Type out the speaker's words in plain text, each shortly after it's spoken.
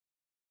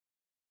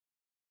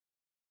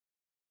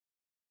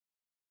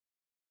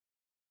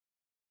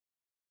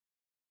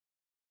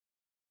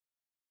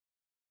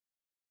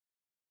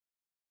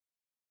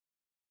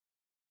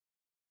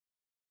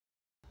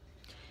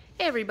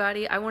Hey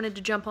everybody, I wanted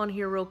to jump on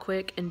here real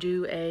quick and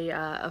do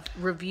a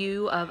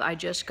review of, I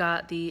just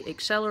got the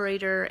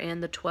Accelerator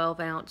and the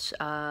 12-ounce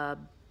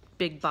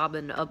big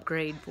bobbin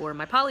upgrade for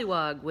my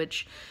pollywog,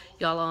 which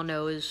y'all all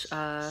know is,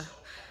 I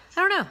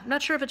don't know, I'm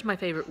not sure if it's my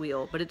favorite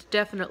wheel, but it's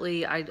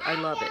definitely, I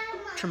love it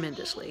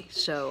tremendously.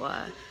 So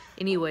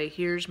anyway,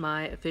 here's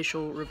my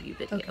official review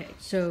video. Okay,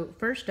 so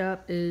first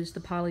up is the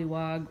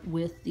pollywog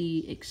with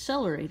the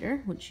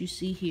Accelerator, which you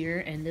see here,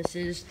 and this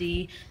is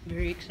the, I'm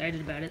very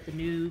excited about it, the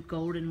new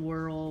golden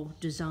whorl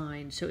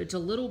design. So it's a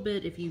little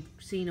bit, if you've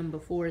seen them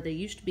before, they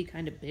used to be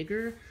kind of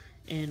bigger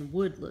and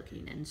wood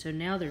looking, and so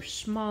now they're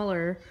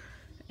smaller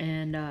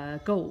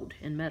and gold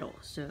and metal.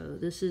 So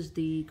this is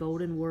the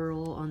golden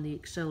whorl on the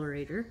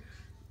Accelerator,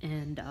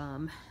 and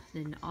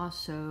then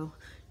also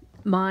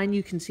mine,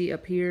 you can see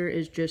up here,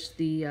 is just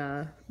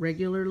the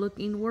regular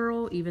looking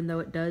whorl. Even though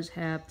it does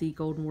have the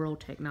golden whorl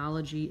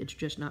technology, it's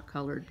just not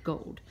colored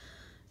gold.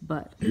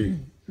 But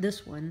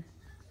this one,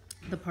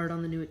 the part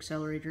on the new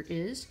Accelerator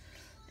is,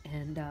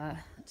 and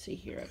let's see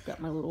here, I've got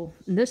my little,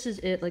 and this is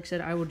it. Like I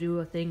said, I will do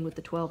a thing with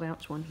the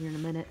 12-ounce one here in a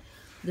minute.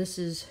 This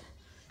is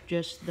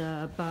just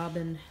the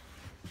bobbin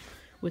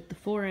with the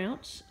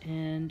 4-ounce,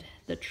 and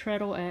the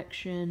treadle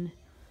action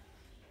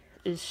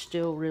is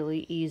still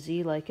really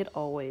easy like it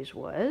always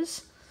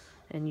was,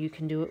 and you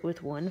can do it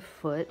with one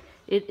foot.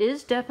 It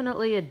is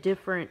definitely a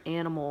different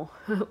animal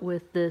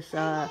with this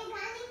the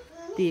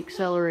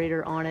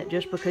Accelerator on it,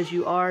 just because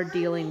you are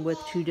dealing with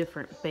two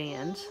different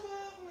bands.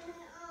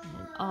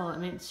 And, oh, I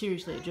mean,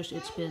 seriously,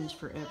 it spins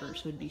forever,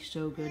 so it'd be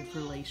so good for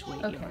lace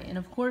weight. Okay, and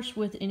of course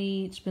with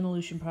any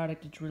Spinolution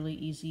product, it's really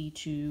easy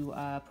to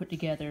put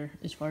together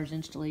as far as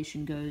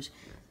installation goes.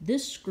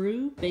 This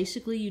screw,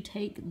 basically you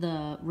take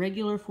the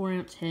regular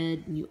 4-ounce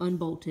head and you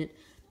unbolt it,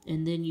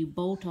 and then you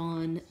bolt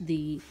on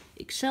the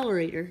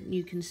Accelerator.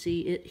 You can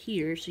see it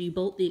here. So you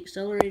bolt the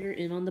Accelerator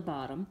in on the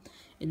bottom,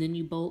 and then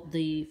you bolt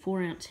the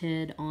 4-ounce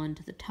head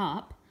onto the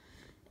top,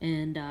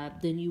 and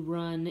then you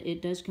run,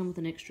 it does come with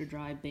an extra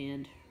drive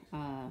band.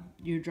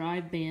 Your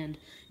drive band,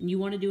 and you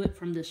want to do it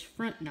from this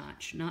front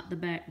notch, not the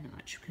back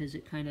notch, because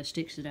it kind of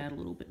sticks it out a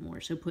little bit more.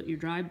 So put your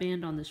drive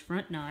band on this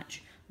front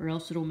notch, or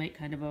else it'll make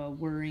kind of a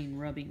whirring,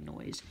 rubbing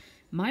noise.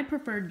 My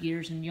preferred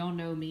gears, and y'all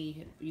know me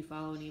if you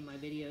follow any of my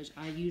videos,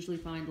 I usually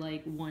find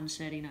like one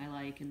setting I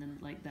like, and then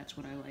like that's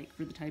what I like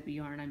for the type of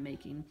yarn I'm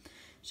making.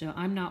 So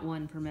I'm not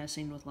one for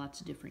messing with lots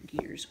of different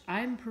gears.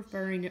 I'm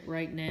preferring it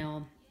right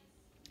now,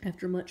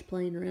 after much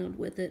playing around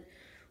with it,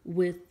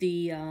 with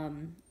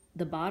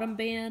the bottom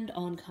band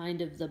on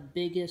kind of the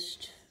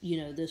biggest, you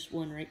know, this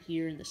one right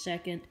here in the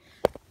second,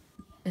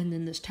 and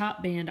then this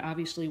top band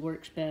obviously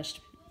works best,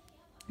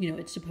 you know,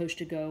 it's supposed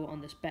to go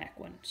on this back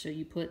one. So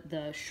you put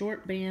the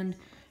short band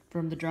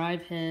from the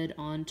drive head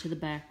onto the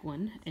back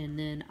one, and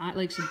then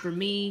like I said, for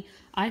me,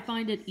 I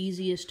find it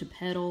easiest to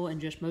pedal and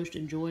just most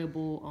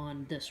enjoyable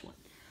on this one.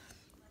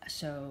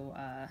 So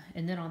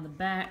and then on the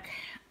back,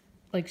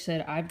 like I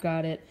said, I've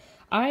got it,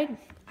 I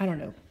don't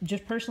know,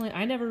 just personally,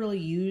 I never really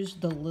use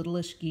the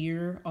littlest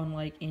gear on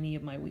like any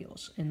of my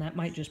wheels, and that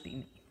might just be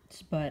me,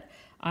 but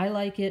I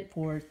like it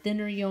for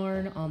thinner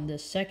yarn on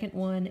this second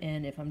one,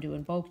 and if I'm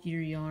doing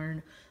bulkier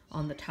yarn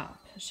on the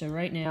top. So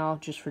right now,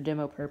 just for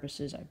demo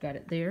purposes, I've got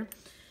it there,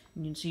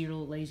 and you can see your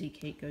little lazy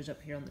Kate goes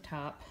up here on the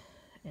top,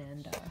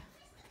 and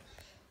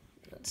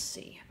let's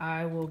see,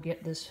 I will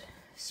get this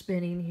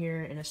spinning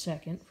here in a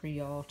second for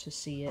y'all to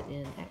see it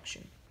in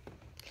action.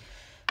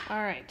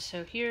 Alright,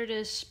 so here it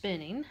is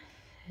spinning,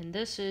 and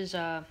this is,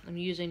 I'm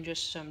using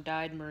just some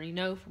dyed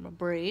merino from a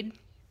braid,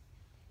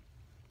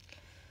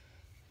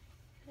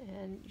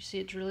 and you see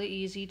it's really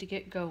easy to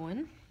get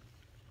going,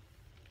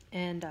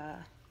 and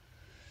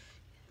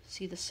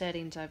see the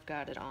settings I've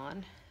got it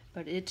on,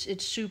 but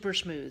it's super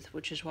smooth,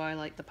 which is why I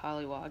like the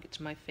pollywog. It's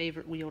my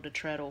favorite wheel to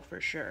treadle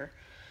for sure.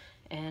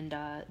 And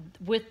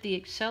with the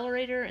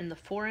Accelerator and the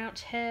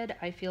 4-ounce head,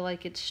 I feel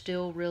like it's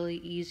still really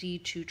easy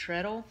to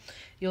treadle.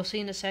 You'll see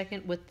in a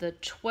second with the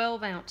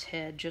 12-ounce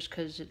head, just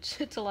because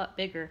it's a lot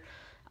bigger,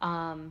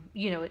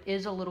 you know, it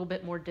is a little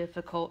bit more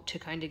difficult to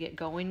kind of get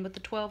going with the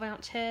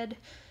 12-ounce head.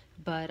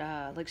 But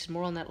like some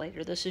more on that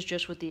later. This is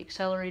just with the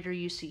Accelerator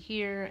you see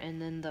here,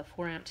 and then the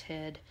 4-ounce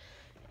head,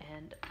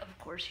 and of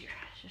course here,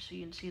 just so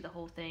you can see the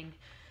whole thing.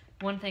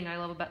 One thing I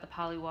love about the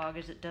pollywog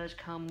is it does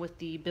come with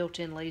the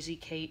built-in lazy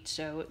Kate,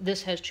 so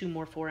this has 2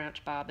 more 4-ounce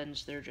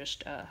bobbins. They're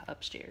just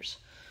upstairs.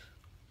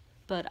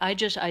 But I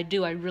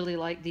really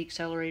like the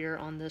Accelerator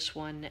on this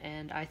one,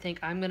 and I think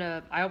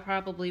I'll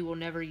probably will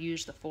never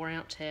use the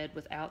 4-ounce head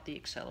without the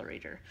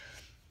Accelerator,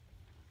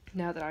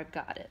 now that I've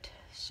got it.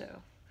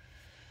 So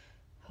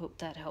hope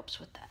that helps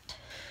with that.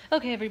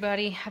 Okay,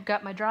 everybody, I've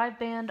got my drive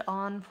band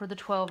on for the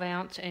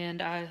 12-ounce,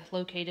 and I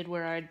located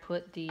where I'd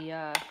put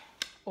the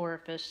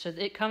orifice. So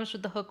it comes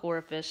with the hook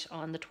orifice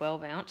on the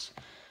 12-ounce,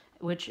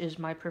 which is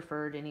my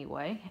preferred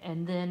anyway.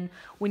 And then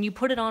when you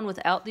put it on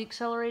without the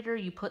Accelerator,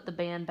 you put the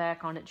band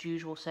back on its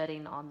usual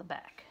setting on the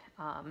back.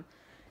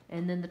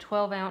 And then the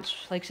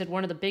 12-ounce, like I said,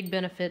 one of the big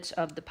benefits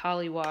of the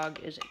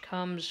pollywog is it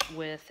comes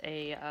with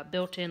a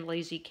built-in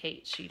lazy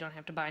Kate, so you don't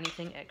have to buy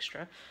anything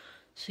extra.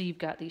 So you've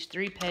got these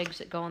 3 pegs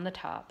that go on the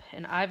top,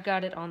 and I've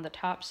got it on the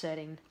top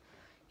setting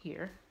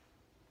here.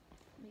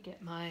 Let me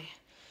get my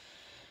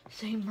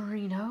same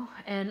merino.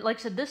 And like I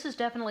said, this is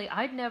definitely,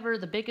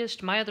 the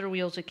biggest, my other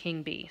wheel's a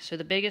King B. So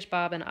the biggest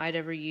bobbin I'd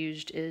ever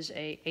used is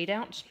a 8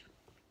 ounce.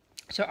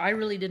 So I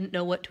really didn't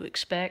know what to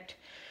expect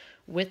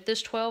with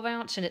this 12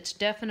 ounce. And it's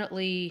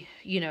definitely,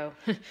 you know,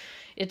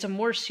 it's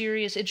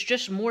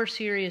just more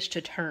serious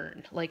to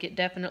turn. Like it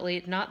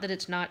definitely, not that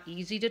it's not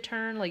easy to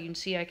turn. Like you can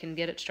see I can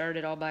get it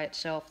started all by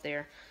itself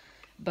there.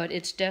 But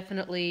it's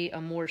definitely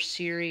a more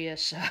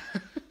serious,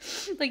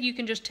 like you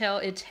can just tell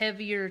it's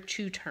heavier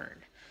to turn.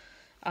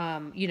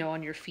 You know,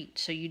 on your feet.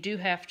 So you do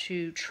have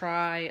to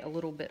try a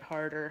little bit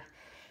harder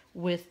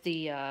with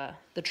the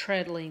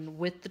treadling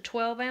with the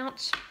 12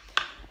 ounce.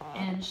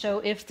 And so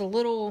if the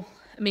little,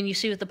 I mean, you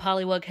see with the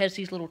pollywog has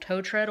these little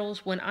toe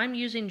treadles. When I'm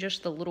using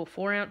just the little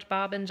 4 ounce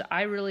bobbins,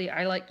 I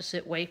like to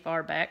sit way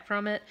far back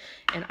from it.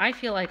 And I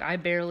feel like I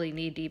barely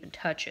need to even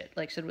touch it,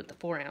 like I said with the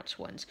 4 ounce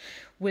ones.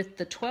 With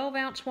the 12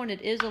 ounce one,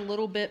 it is a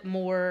little bit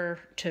more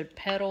to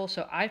pedal.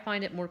 So I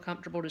find it more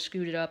comfortable to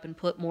scoot it up and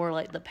put more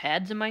like the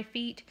pads in my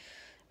feet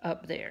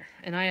up there.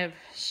 And I have,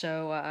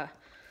 so,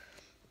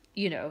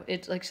 you know,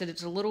 it's like I said,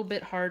 it's a little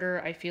bit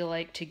harder, I feel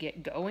like, to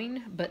get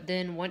going, but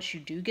then once you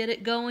do get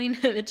it going,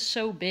 it's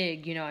so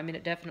big, you know, I mean,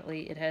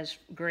 it has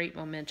great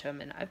momentum,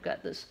 and I've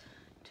got this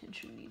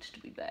tension needs to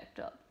be backed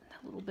up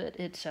a little bit.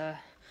 It's,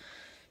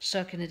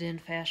 sucking it in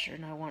faster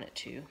than I want it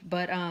to,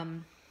 but,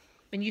 and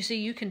you see,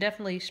 you can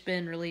definitely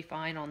spin really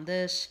fine on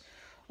this,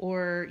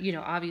 or, you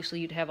know,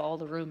 obviously you'd have all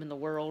the room in the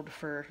world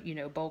for, you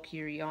know,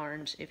 bulkier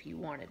yarns if you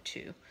wanted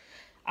to.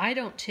 I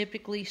don't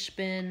typically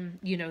spin,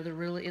 you know,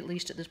 at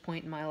least at this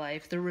point in my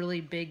life, the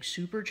really big,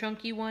 super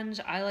chunky ones.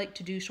 I like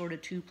to do sort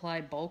of 2-ply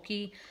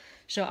bulky,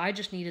 so I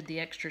just needed the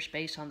extra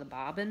space on the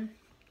bobbin.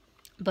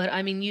 But,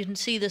 I mean, you can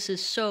see this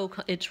is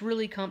it's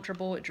really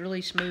comfortable, it's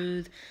really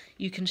smooth.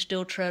 You can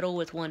still treadle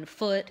with 1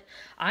 foot.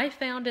 I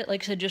found it,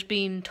 like I said, just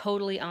being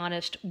totally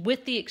honest,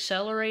 with the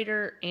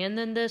Accelerator and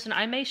then this, and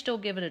I may still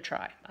give it a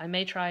try. I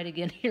may try it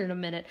again here in a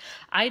minute.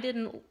 I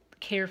didn't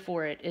care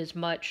for it as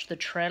much, the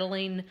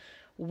treadling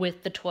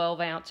with the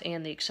 12 ounce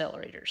and the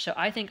Accelerator. So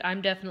I think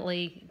I'm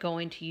definitely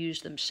going to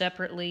use them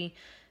separately,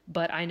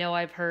 but I know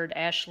I've heard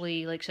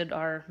Ashley, like I said,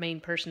 our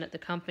main person at the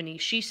company,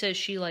 she says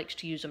she likes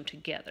to use them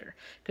together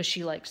because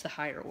she likes the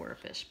higher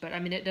orifice. But I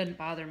mean, it doesn't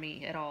bother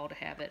me at all to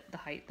have it the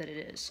height that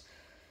it is.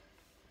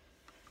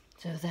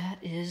 So that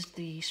is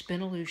the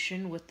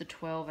Spinolution with the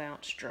 12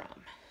 ounce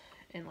drum.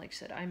 And like I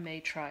said, I may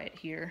try it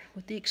here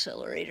with the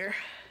Accelerator.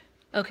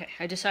 Okay,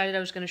 I decided I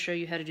was going to show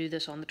you how to do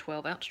this on the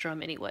 12 ounce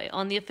drum anyway.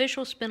 On the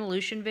official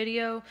Spinolution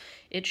video,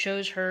 it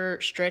shows her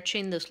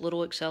stretching this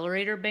little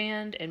Accelerator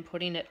band and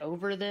putting it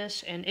over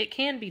this, and it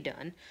can be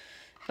done.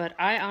 But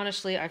I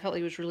felt like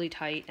it was really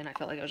tight, and I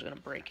felt like I was going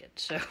to break it.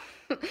 So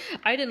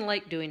I didn't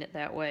like doing it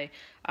that way.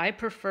 I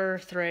prefer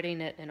threading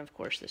it, and of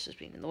course this is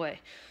being in the way,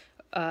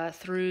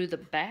 through the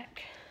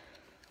back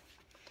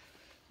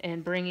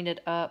and bringing it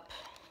up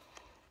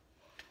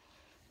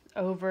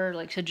over,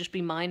 like I said, just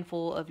be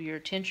mindful of your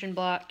tension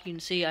block. You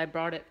can see I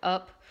brought it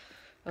up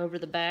over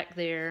the back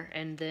there,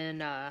 and then,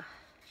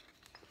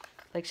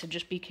 like I said,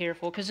 just be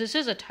careful, because this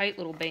is a tight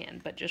little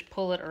band, but just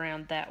pull it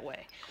around that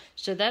way.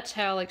 So that's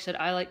how, like I said,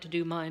 I like to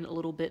do mine a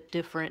little bit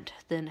different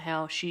than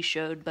how she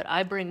showed, but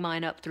I bring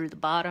mine up through the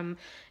bottom,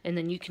 and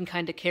then you can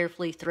kind of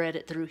carefully thread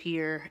it through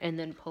here, and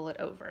then pull it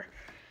over.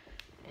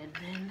 And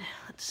then,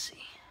 let's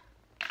see,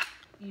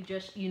 you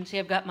can see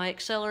I've got my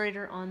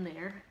Accelerator on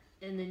there,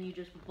 and then you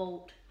just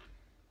bolt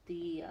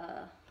the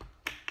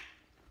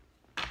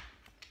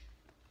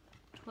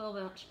 12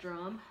 ounce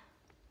drum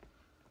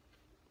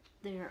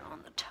there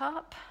on the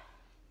top.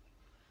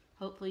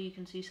 Hopefully you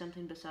can see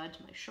something besides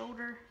my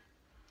shoulder.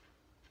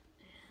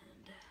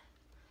 And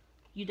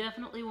you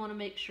definitely want to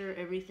make sure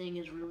everything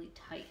is really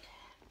tight.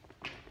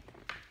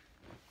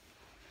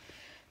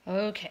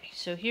 Okay,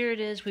 so here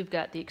it is. We've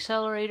got the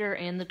Accelerator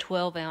and the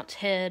 12 ounce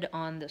head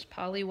on this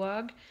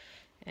pollywog.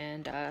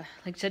 And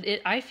like I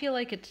said, I feel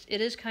like it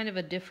is kind of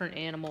a different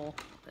animal,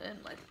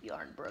 and my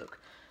yarn broke,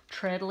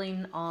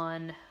 treadling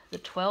on the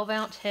 12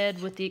 ounce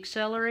head with the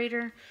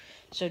Accelerator.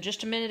 So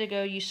just a minute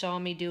ago you saw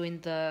me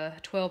doing the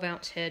 12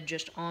 ounce head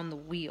just on the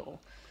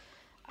wheel.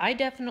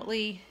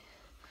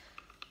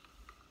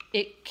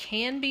 It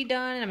can be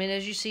done. I mean,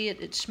 as you see,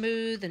 it's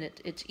smooth and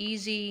it's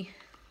easy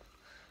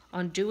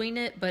on doing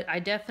it, but I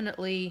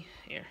definitely,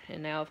 here,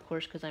 and now of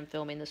course because I'm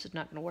filming this is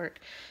not going to work,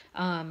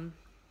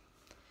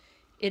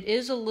 it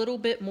is a little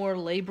bit more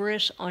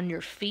laborious on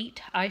your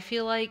feet. I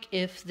feel like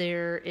if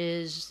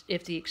the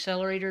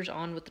Accelerator's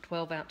on with the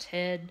 12 ounce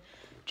head,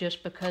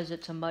 just because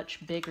it's a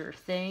much bigger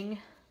thing.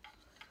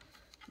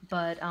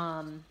 But,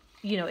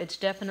 you know, it's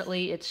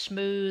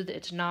smooth,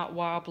 it's not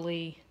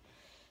wobbly,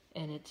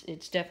 and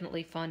it's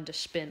definitely fun to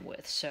spin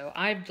with. So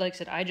like I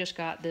said, I just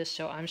got this,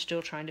 so I'm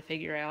still trying to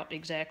figure out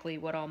exactly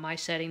what all my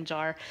settings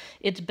are.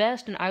 It's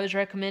best, and I was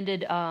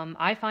recommended,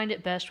 I find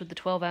it best with the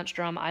 12 ounce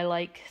drum. I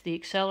like the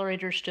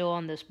Accelerator still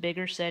on this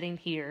bigger setting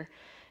here,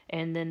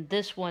 And then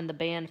this one, the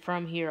band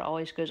from here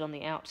always goes on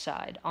the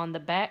outside. On the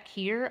back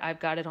here, I've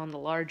got it on the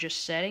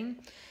largest setting.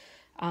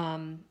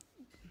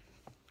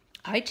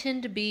 I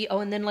tend to be, oh,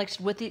 and then like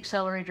with the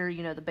accelerator,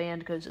 you know, the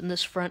band goes in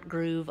this front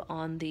groove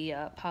on the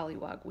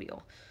pollywog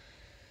wheel.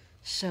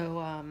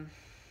 So,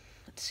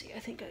 let's see, I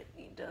think I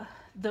need to,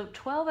 the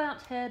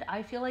 12-ounce head,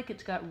 I feel like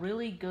it's got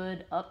really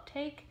good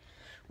uptake,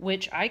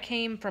 which I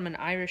came from an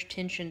Irish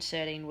tension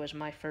setting was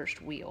my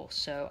first wheel,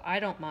 so I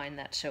don't mind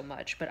that so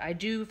much, but I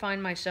do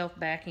find myself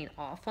backing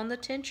off on the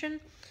tension,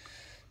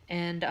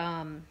 and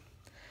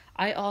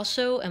I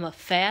also am a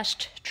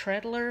fast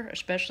treadler,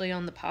 especially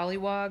on the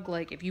pollywog.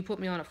 Like, if you put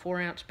me on a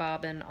 4-ounce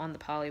bobbin on the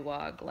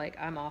pollywog, like,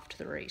 I'm off to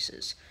the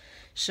races.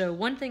 So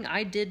one thing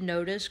I did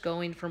notice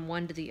going from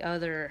one to the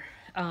other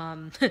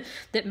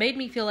that made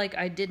me feel like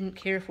I didn't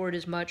care for it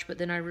as much, but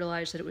then I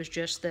realized that it was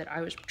just that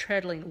I was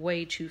treadling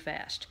way too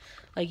fast.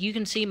 Like, you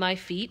can see my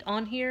feet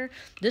on here.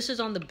 This is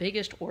on the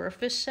biggest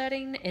orifice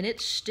setting, and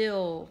it's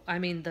still, I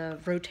mean, the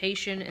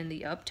rotation and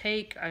the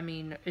uptake, I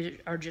mean,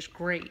 are just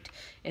great.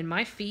 And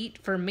my feet,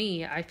 for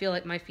me, I feel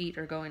like my feet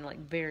are going, like,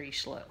 very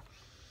slow.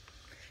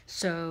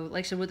 So,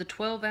 like I said, with the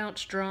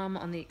 12-ounce drum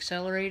on the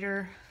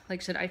accelerator,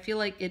 like I said, I feel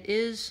like it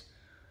is,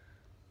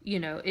 you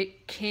know,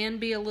 it can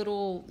be a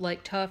little,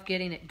 like, tough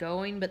getting it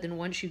going, but then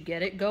once you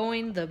get it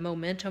going, the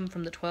momentum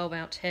from the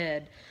 12-ounce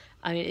head,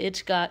 I mean,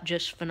 it's got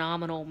just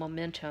phenomenal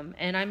momentum.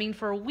 And, I mean,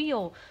 for a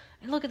wheel,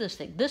 look at this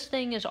thing. This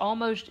thing is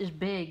almost as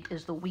big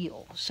as the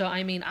wheel. So,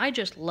 I mean, I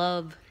just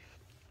love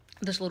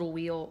this little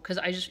wheel because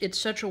it's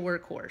such a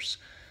workhorse.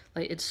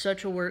 Like, it's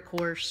such a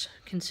workhorse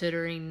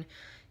considering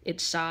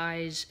its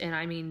size. And,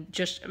 I mean,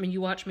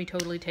 you watch me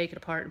totally take it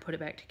apart and put it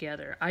back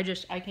together. I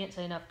can't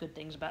say enough good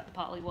things about the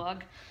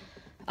pollywog.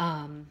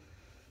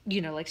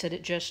 You know, like I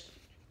said,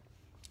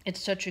 it's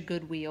such a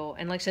good wheel.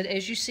 And like I said,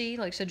 as you see,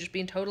 like I said, just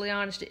being totally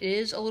honest, it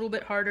is a little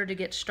bit harder to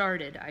get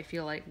started, I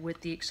feel like, with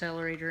the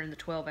accelerator and the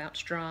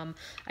 12-ounce drum.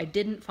 I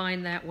didn't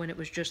find that when it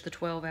was just the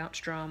 12-ounce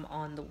drum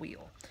on the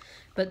wheel.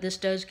 But this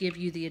does give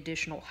you the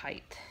additional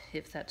height,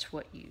 if that's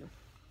what you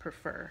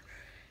prefer.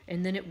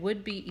 And then it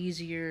would be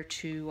easier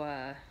to,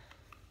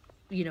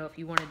 you know, if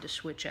you wanted to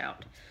switch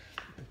out.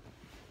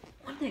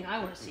 One thing I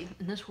want to see,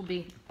 and this will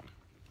be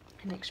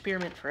an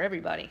experiment for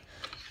everybody,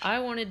 I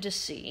wanted to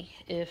see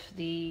if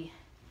the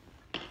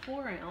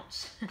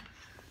 4-ounce,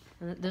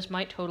 this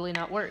might totally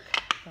not work,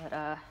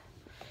 but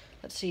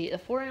let's see, the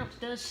 4-ounce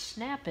does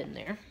snap in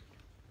there.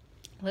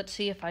 Let's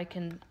see if I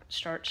can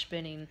start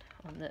spinning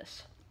on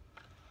this.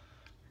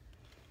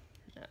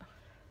 No.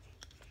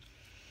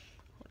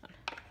 Hold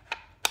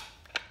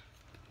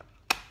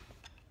on.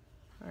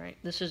 Alright,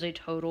 this is a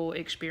total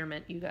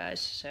experiment, you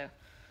guys, so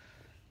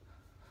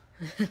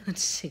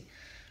let's see.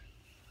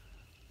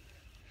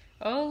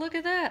 Oh, look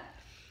at that.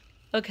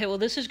 Okay, well,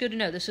 this is good to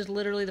know. This is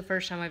literally the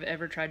first time I've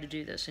ever tried to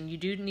do this, and you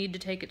do need to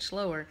take it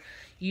slower.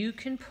 You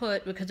can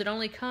put, because it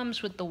only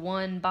comes with the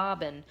one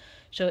bobbin,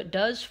 so it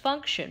does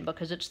function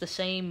because it's the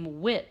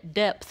same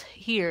depth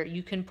here.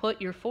 You can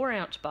put your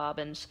 4-ounce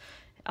bobbins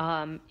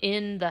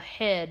in the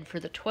head for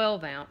the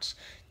 12-ounce.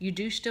 You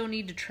do still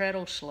need to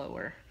treadle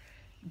slower,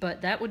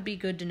 but that would be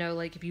good to know.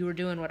 Like, if you were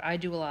doing what I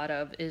do a lot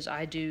of, is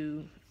I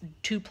do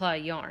 2-ply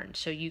yarn,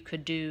 so you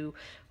could do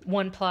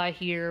 1-ply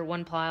here,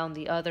 1-ply on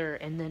the other,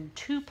 and then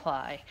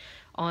 2-ply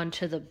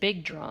onto the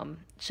big drum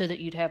so that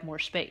you'd have more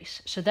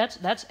space. So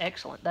that's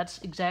excellent. That's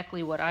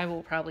exactly what I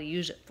will probably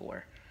use it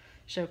for.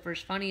 So for as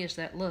funny as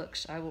that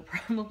looks, I will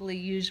probably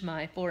use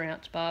my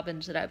 4-ounce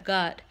bobbins that I've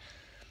got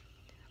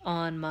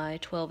on my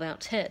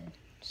 12-ounce head.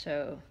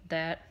 So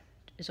that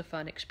is a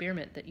fun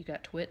experiment that you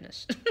got to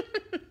witness.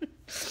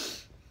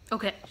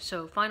 Okay,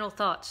 so final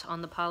thoughts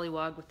on the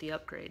pollywog with the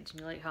upgrades.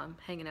 And you're like, how I'm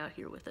hanging out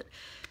here with it.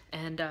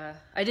 And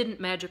I didn't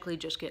magically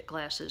just get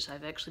glasses.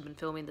 I've actually been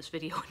filming this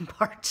video in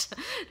parts.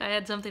 I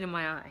had something in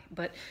my eye.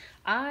 But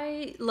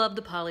I love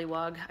the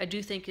pollywog. I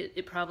do think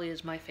it probably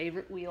is my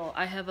favorite wheel.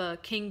 I have a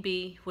King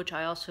Bee, which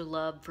I also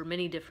love for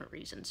many different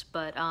reasons.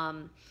 But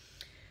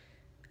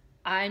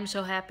I'm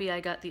so happy I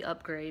got the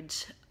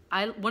upgrades.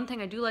 One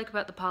thing I do like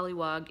about the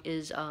pollywog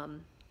is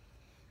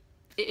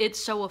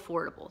it's so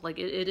affordable. Like,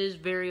 it is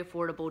very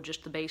affordable,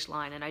 just the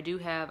baseline. And I do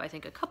have, I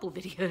think, a couple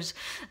videos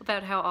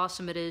about how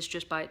awesome it is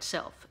just by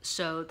itself.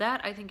 So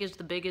that, I think, is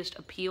the biggest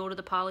appeal to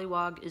the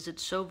pollywog, is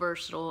it's so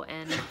versatile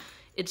and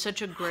it's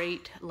such a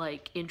great,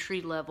 like,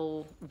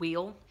 entry-level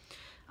wheel.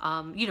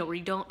 You know, where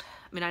you don't,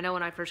 I mean, I know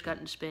when I first got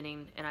into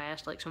spinning and I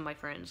asked, like, some of my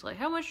friends, like,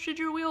 how much did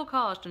your wheel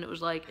cost? And it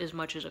was like, as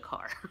much as a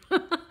car.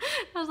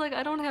 I was like,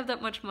 I don't have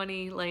that much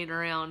money laying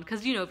around.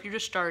 Because, you know, if you're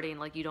just starting,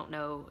 like, you don't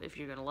know if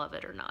you're going to love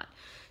it or not.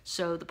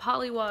 So the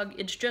pollywog,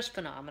 it's just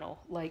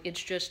phenomenal. Like,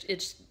 it's just,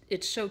 it's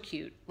so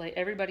cute. Like,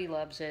 everybody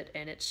loves it,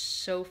 and it's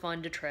so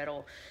fun to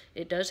treadle.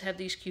 It does have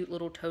these cute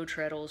little toe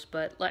treadles,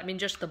 but, I mean,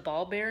 just the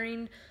ball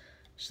bearing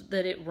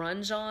that it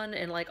runs on,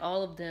 and, like,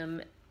 all of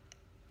them,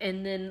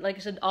 And then, like I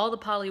said, all the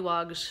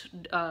polywogs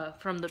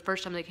from the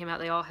first time they came out,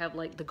 they all have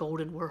like the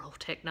golden whorl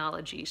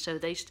technology. So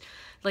they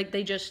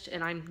just,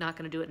 and I'm not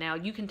going to do it now,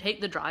 you can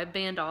take the drive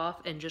band off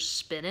and just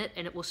spin it,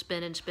 and it will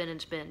spin and spin and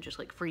spin, just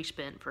like free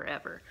spin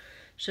forever.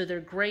 So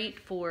they're great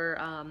for,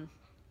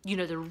 you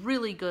know, they're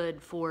really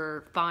good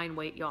for fine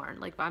weight yarn.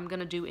 Like if I'm going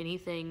to do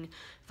anything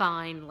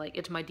fine, like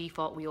it's my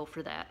default wheel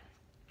for that.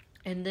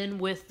 And then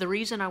with the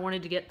reason I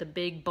wanted to get the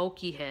big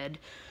bulky head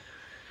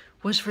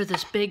was for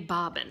this big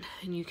bobbin,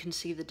 and you can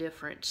see the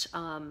difference.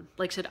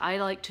 Like I said, I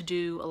like to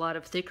do a lot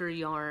of thicker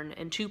yarn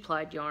and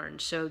 2-plied yarn,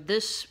 so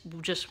this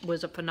just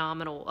was a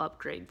phenomenal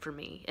upgrade for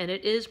me. And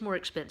it is more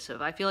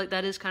expensive. I feel like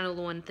that is kind of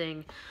the one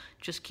thing,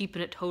 just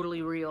keeping it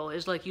totally real,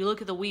 is like you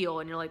look at the wheel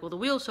and you're like, well, the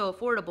wheel's so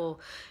affordable,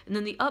 and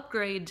then the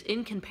upgrades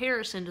in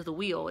comparison to the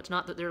wheel, it's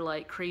not that they're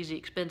like crazy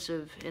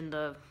expensive in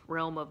the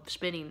realm of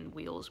spinning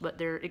wheels, but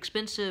they're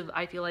expensive,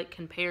 I feel like,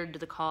 compared to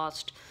the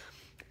cost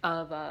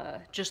of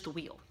just the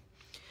wheel.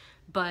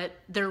 But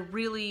they're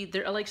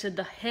like I said,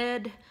 the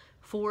head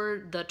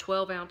for the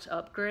 12-ounce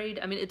upgrade,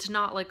 I mean, it's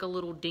not like a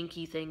little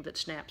dinky thing that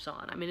snaps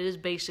on. I mean, it is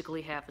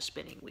basically half a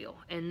spinning wheel.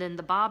 And then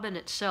the bobbin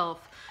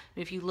itself,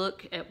 if you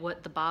look at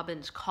what the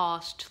bobbins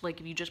cost,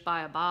 like if you just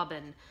buy a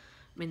bobbin,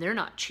 I mean, they're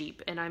not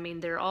cheap. And I mean,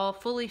 they're all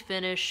fully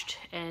finished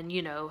and,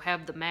 you know,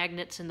 have the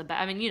magnets in the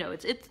back. I mean, you know,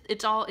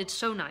 it's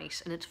so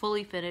nice and it's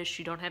fully finished.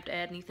 You don't have to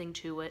add anything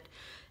to it.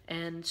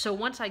 And so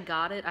once I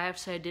got it, I have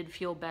to say I did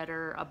feel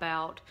better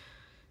about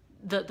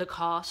the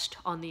cost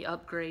on the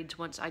upgrades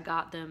once I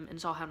got them and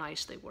saw how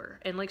nice they were.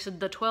 And like I said,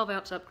 the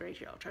 12-ounce upgrade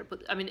here, I'll try to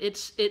put, I mean,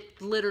 it's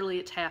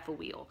half a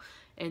wheel.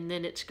 And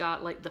then it's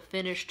got like the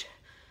finished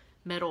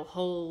metal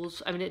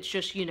holes. I mean, it's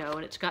just, you know,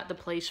 and it's got the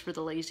place for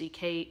the Lazy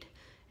Kate,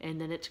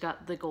 and then it's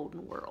got the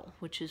golden whorl,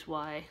 which is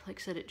why, like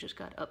I said, it just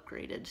got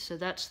upgraded. So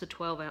that's the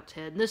 12-ounce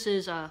head. And this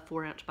is a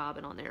 4-ounce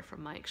bobbin on there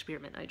from my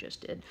experiment I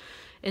just did.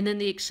 And then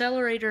the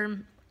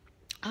Accelerator,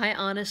 I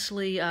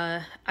honestly,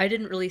 I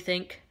didn't really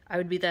think I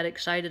would be that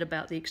excited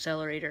about the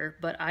Accelerator,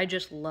 but I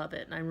just love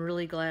it, and I'm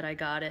really glad I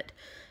got it.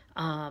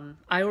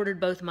 I ordered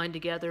both of mine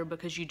together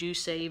because you do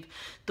save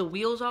the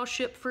wheels, all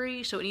ship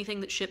free, so anything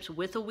that ships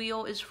with a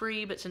wheel is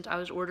free, but since I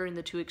was ordering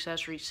the 2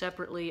 accessories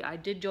separately, I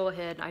did go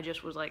ahead and I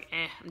just was like,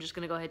 I'm just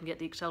going to go ahead and get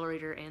the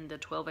Accelerator and the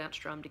 12-ounce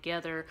drum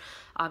together.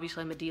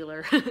 Obviously, I'm a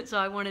dealer, so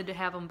I wanted to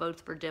have them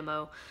both for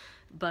demo.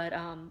 But,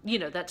 you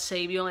know, that's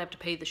saved. You only have to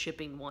pay the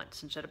shipping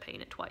once instead of paying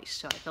it twice,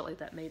 so I felt like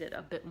that made it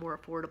a bit more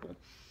affordable.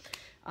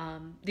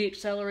 The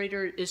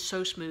Accelerator is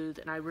so smooth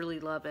and I really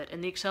love it.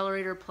 And the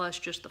Accelerator plus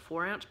just the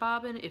 4-ounce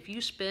bobbin, if you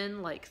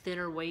spin like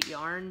thinner weight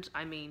yarns,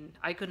 I mean,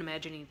 I couldn't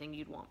imagine anything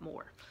you'd want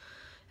more.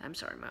 I'm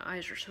sorry, my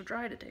eyes are so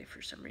dry today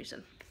for some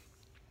reason.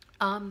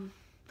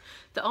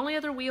 The only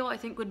other wheel I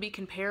think would be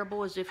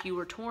comparable is if you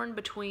were torn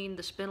between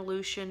the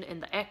Spinolution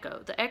and the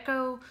Echo. The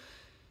Echo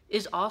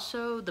is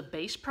also, the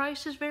base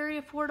price is very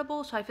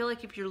affordable, so I feel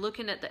like if you're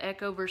looking at the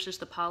Echo versus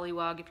the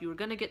pollywog, if you were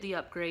going to get the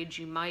upgrades,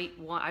 you might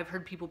want, I've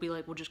heard people be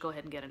like, well, just go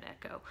ahead and get an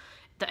Echo.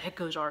 The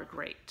Echoes are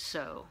great,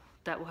 so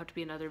that will have to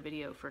be another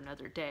video for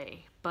another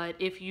day. But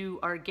if you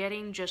are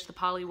getting just the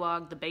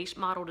pollywog, the base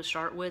model to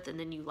start with, and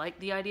then you like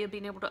the idea of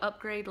being able to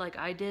upgrade like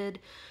I did,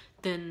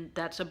 then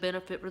that's a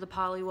benefit for the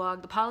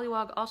pollywog. The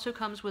pollywog also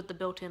comes with the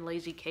built-in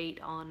Lazy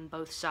Kate on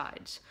both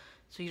sides,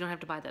 so you don't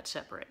have to buy that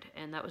separate,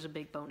 and that was a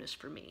big bonus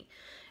for me.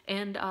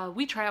 And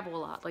we travel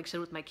a lot, like I said,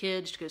 with my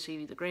kids to go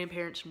see the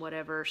grandparents and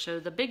whatever. So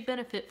the big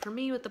benefit for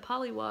me with the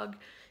pollywog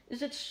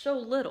is it's so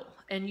little.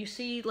 And you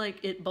see,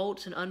 like, it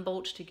bolts and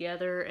unbolts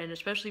together. And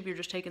especially if you're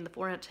just taking the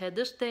 4-ounce head,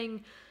 this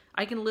thing,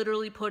 I can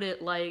literally put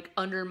it, like,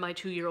 under my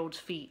 2-year-old's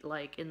feet,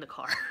 like, in the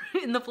car,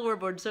 in the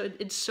floorboard. So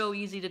it's so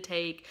easy to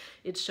take.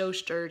 It's so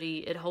sturdy.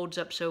 It holds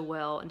up so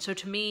well. And so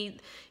to me,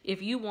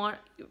 if you want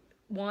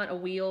a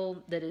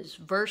wheel that is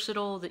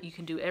versatile, that you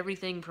can do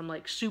everything from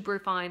like super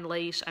fine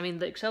lace. I mean,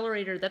 the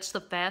Accelerator, that's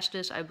the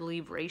fastest, I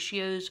believe,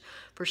 ratios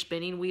for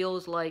spinning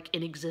wheels like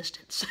in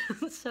existence.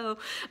 So,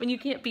 I mean, you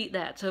can't beat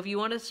that. So if you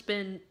want to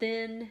spin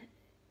thin,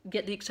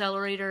 get the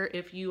Accelerator.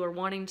 If you are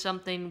wanting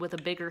something with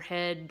a bigger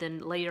head,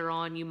 then later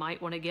on you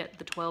might want to get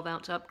the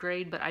 12-ounce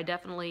upgrade, but I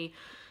definitely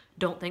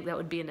don't think that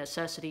would be a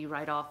necessity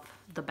right off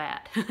the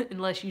bat,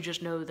 unless you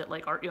just know that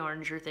like art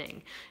yarn's your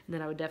thing. And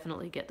then I would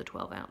definitely get the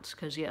 12-ounce,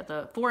 because yeah,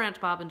 the 4-ounce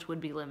bobbins would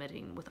be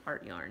limiting with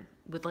art yarn,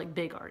 with like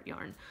big art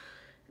yarn.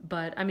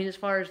 But I mean, as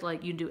far as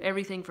like you can do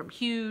everything from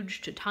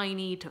huge to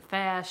tiny to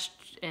fast,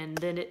 and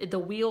then the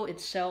wheel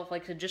itself,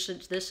 like I said, just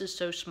since this is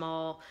so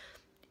small,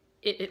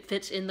 it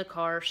fits in the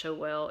car so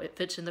well. It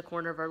fits in the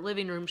corner of our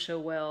living room so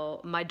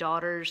well. My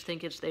daughters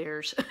think it's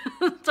theirs.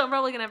 So I'm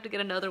probably gonna have to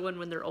get another one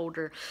when they're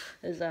older.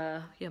 As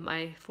yeah,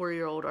 my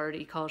 4-year-old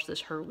already calls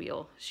this her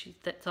wheel. She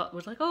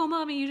was like, oh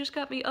mommy, you just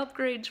got me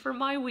upgrades for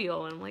my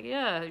wheel. And I'm like,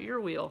 yeah,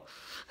 your wheel.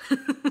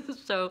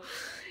 So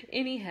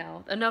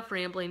anyhow, enough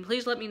rambling.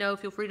 Please let me know.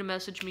 Feel free to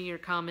message me or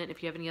comment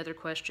if you have any other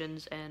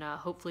questions. And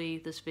hopefully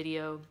this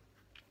video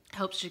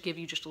helps to give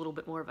you just a little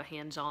bit more of a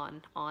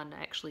hands-on on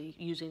actually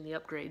using the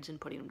upgrades and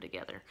putting them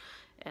together.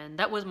 And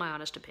that was my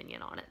honest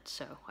opinion on it.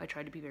 So I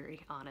tried to be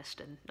very honest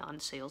and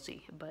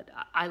non-salesy, but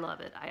I love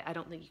it. I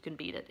don't think you can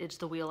beat it. It's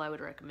the wheel I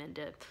would recommend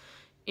to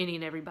any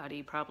and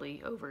everybody,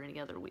 probably over any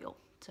other wheel.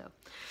 So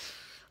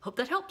hope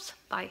that helps.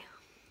 Bye.